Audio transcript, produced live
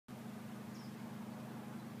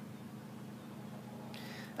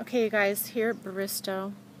Okay, you guys, here at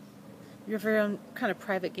Baristo, you have your own kind of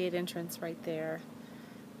private gate entrance right there,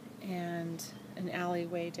 and an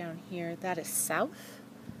alleyway down here. That is south.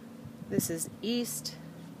 This is east.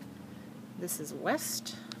 This is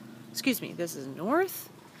west. Excuse me, this is north.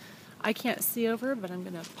 I can't see over, but I'm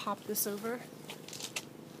going to pop this over.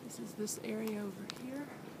 This is this area over here.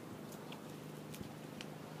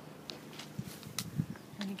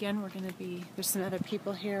 And again, there's some other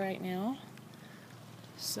people here right now.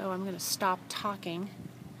 So I'm going to stop talking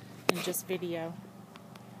and just video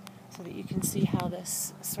so that you can see how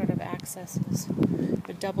this sort of accesses.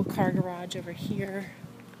 The double car garage over here.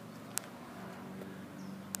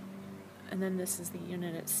 And then this is the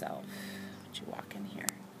unit itself. You walk in here.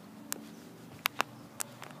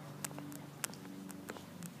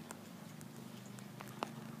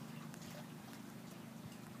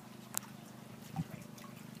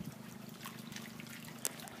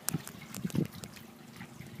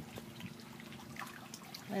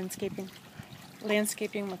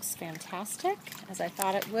 Landscaping looks fantastic, as I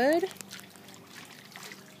thought it would.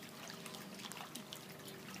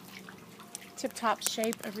 Tip-top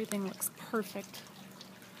shape, everything looks perfect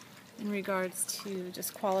in regards to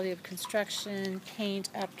just quality of construction, paint,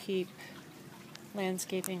 upkeep,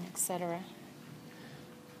 landscaping, etc.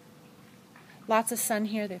 Lots of sun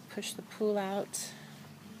here. They've pushed the pool out.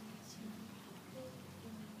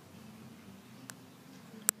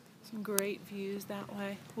 Some great views that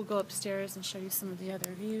way. We'll go upstairs and show you some of the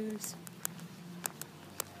other views.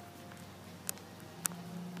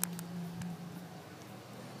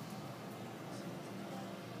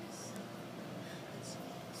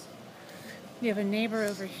 You have a neighbor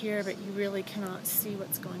over here, but you really cannot see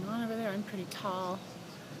what's going on over there. I'm pretty tall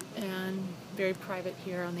and very private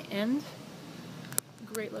here on the end.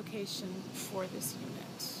 Great location for this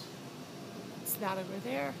unit. It's that over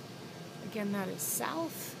there. Again, that is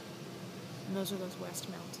south. And those are those west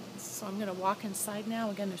mountains. So I'm going to walk inside now.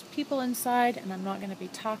 Again, there's people inside, and I'm not going to be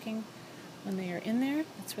talking when they are in there.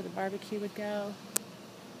 That's where the barbecue would go.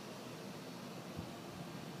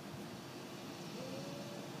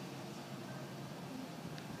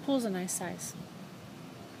 Pool's a nice size.